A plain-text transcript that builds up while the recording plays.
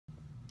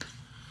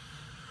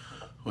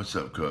What's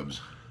up,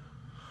 Cubs?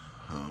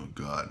 Oh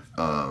God.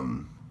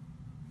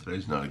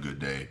 Today's not a good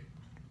day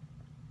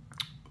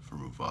for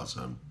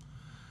Mufasa.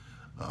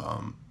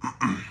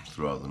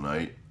 Throughout the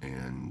night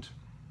and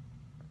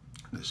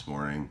this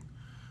morning,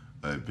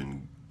 I've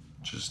been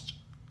just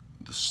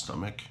the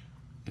stomach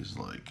is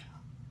like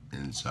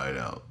inside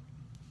out.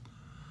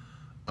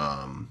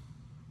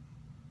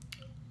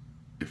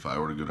 If I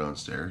were to go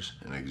downstairs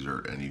and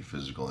exert any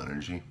physical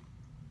energy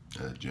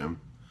at a gym,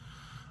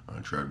 on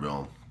a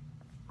treadmill,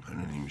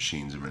 on any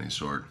machines of any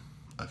sort,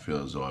 I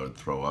feel as though I would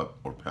throw up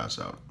or pass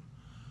out.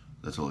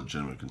 That's a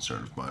legitimate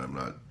concern of mine. I'm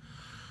not.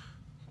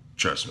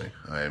 Trust me,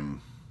 I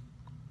am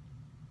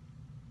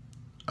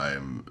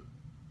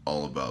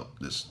all about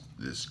this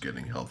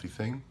getting healthy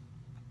thing,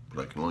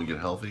 but I can only get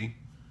healthy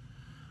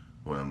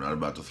when I'm not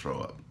about to throw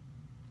up,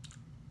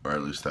 or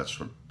at least that's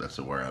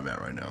where I'm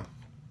at right now.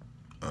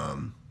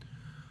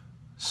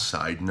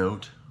 Side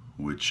note,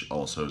 which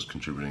also is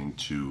contributing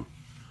to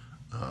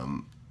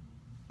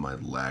my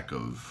lack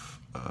of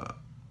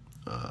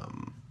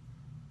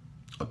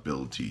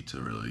ability to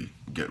really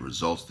get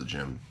results at the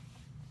gym.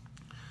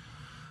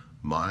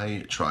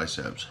 My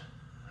triceps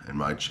and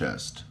my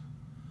chest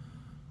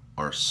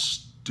are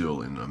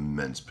still in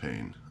immense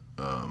pain.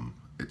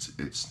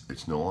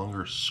 It's no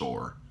longer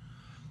sore.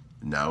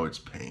 Now it's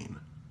pain.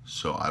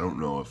 So I don't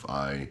know if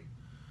I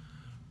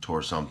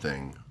tore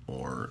something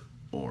or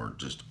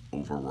just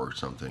overworked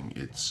something.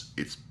 It's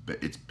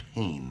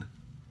pain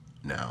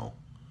now.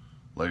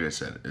 Like I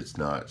said, it's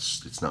not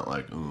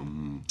like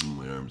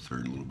my arms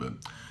hurt a little bit.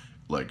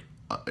 Like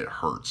it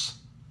hurts.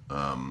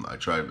 I've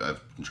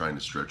been trying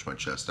to stretch my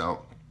chest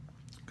out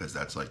because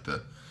that's like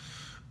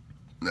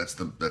that's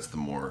the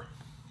more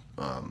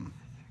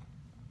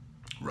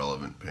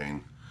relevant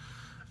pain,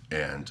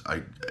 and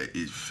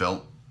it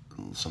felt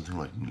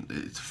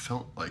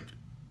like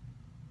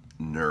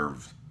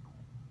nerve.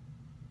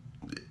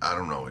 I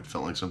don't know. It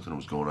felt like something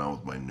was going on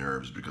with my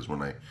nerves because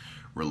when I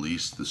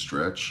released the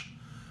stretch,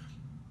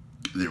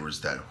 there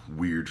was that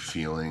weird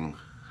feeling.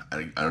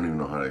 I don't even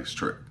know how to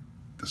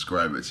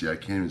describe it. See, I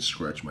can't even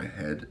scratch my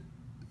head.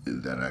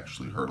 That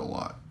actually hurt a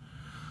lot.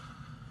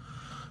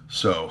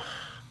 So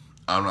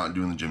I'm not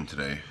doing the gym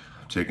today.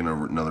 I'm taking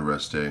another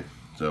rest day.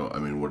 So I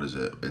mean, what is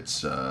it?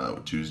 It's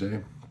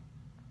Tuesday.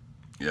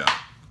 Yeah.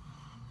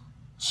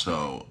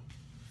 So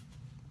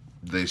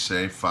they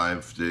say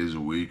 5 days a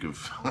week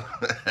of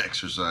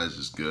exercise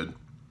is good.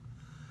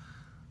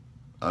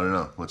 I don't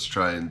know. Let's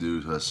try and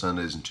do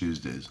Sundays and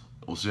Tuesdays.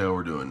 We'll see how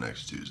we're doing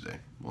next Tuesday.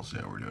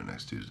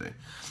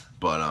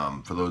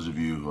 But for those of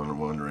you who are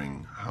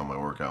wondering how my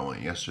workout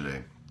went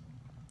yesterday,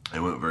 it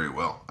went very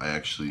well. I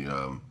actually,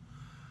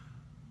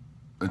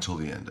 until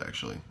the end,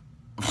 actually.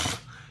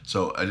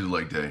 So I did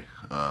leg day,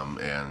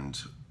 and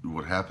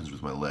what happens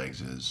with my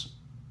legs is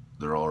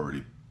they're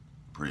already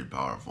pretty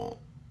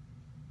powerful,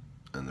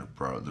 and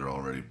they're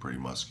already pretty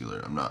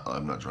muscular. I'm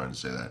not trying to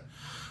say that,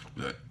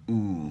 but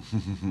ooh,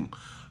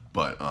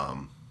 but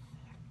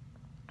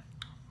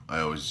I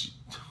always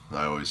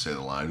say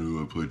the line,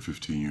 "Ooh, I played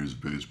 15 years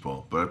of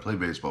baseball," but I played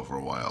baseball for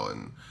a while,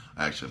 and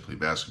I actually played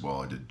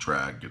basketball. I did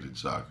track, I did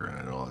soccer, and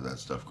I did all of that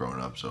stuff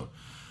growing up. So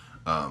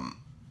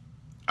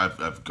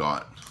I've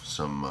got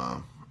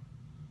some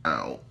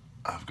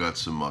I've got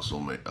some muscle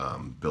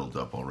built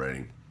up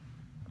already,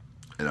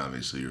 and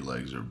obviously your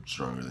legs are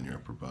stronger than your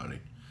upper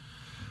body.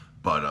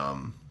 But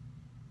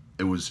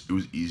it was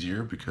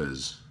easier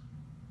because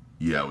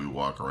yeah, we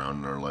walk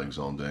around in our legs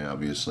all day,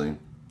 obviously.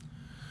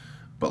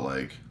 But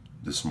like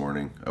this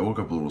morning, I woke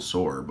up a little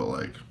sore, but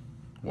like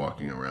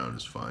walking around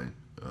is fine.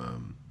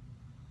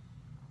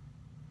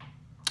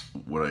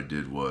 What I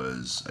did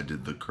was I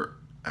did the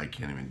I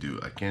can't even.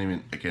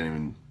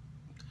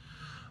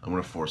 I'm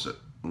gonna force it.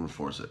 I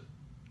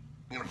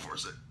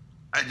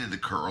did the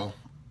curl.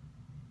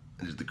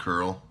 I did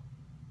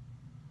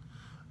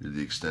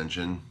the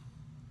extension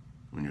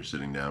when you're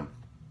sitting down.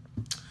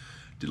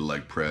 Did a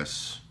leg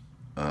press,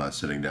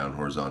 sitting down,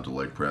 horizontal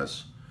leg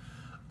press.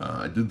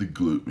 I did the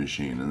glute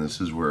machine, and this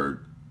is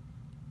where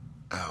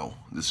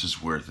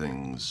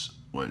things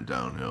went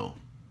downhill.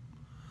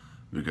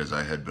 Because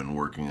I had been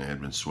working, I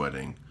had been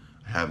sweating,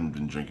 I haven't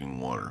been drinking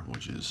water,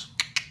 which is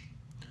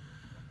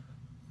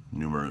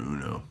numero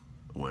uno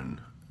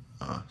when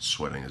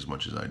sweating as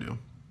much as I do.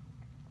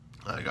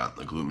 I got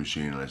the glute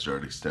machine and I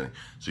started extending.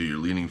 So you're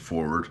leaning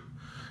forward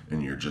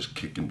and you're just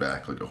kicking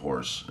back like a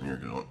horse, and you're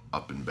going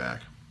up and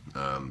back.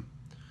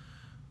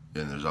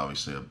 And there's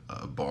obviously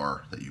a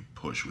bar that you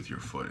push with your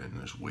foot, and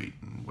there's weight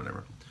and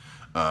whatever.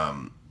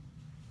 I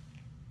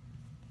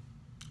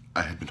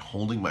had been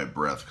holding my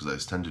breath because I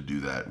tend to do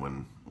that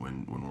when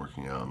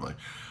working out. I'm like,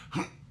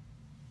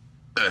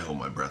 I hold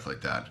my breath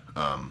like that.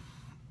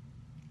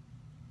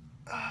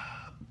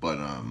 But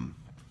I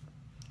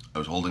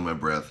was holding my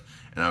breath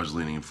and I was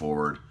leaning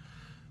forward,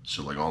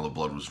 so like all the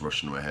blood was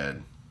rushing to my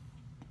head.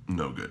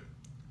 No good.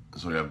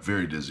 So I got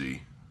very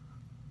dizzy.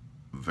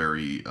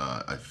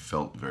 I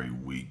felt very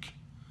weak.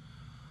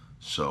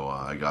 So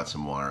I got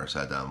some water, I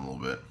sat down a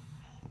little bit.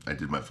 I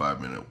did my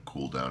 5-minute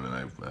cool down, and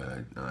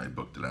I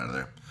booked it out of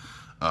there.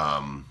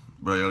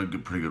 But I got a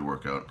pretty good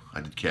workout.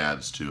 I did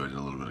calves too. I did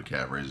a little bit of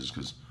calf raises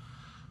because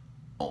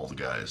all the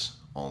guys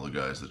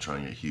that try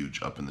and get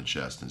huge up in the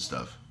chest and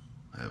stuff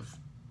have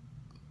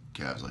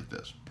calves like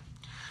this.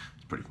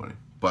 It's pretty funny.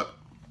 But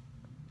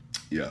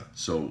yeah,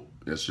 so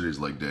yesterday's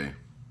leg day,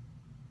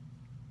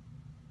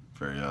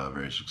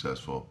 very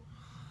successful.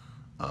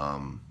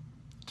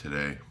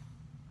 Today,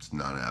 it's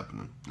not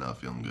happening. Not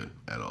feeling good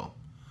at all.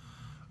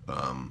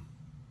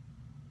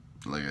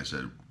 Like I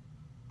said,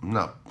 I'm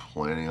not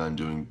planning on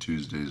doing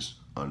Tuesdays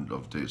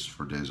of days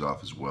for days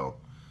off as well.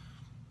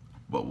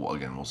 But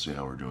again, we'll see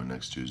how we're doing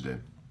next Tuesday.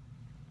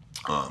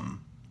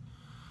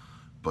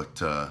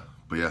 But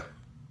yeah,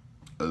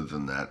 other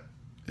than that,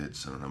 I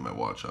don't have my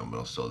watch on, but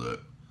I'll still do it.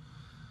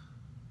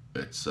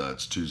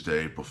 It's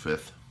Tuesday, April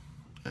 5th,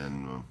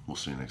 and we'll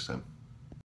see you next time.